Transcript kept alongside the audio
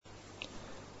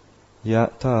ยะ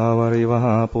ถาวริวห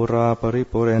าปุราปริ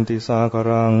ปุเรนติสาค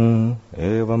รังเอ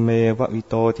วเมวะอิ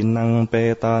โตทินังเป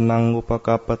ตานังอุป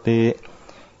กัปปติ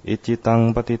อิจิตัง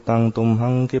ปฏิตังตุมหั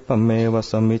งคิปะเมวะ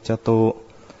สมิจจตุ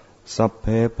สัพเพ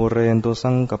ปุเรนตุ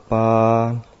สังกปา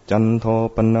จันโท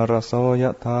ปนรสโสย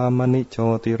ะถามณิโช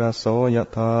ติรสโสยะ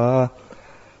ถา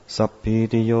สัพพิ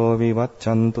ติโยวิวัช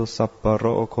ชันตุสัพพะโร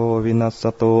โควินัสส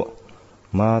ตุ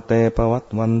มาเตปวัต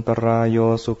วันตรายโย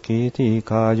สุขีที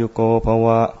คายุโกภว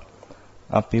ะ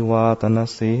อภิวาทนา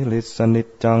สีลิสนิจ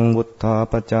จังวุธา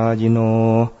ปจายโน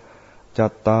จั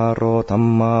ตตารโอธรร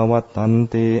มาวัฏัน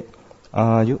ติอา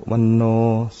ยุวันโน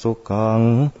สุขัง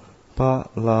ภะ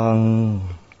ลัง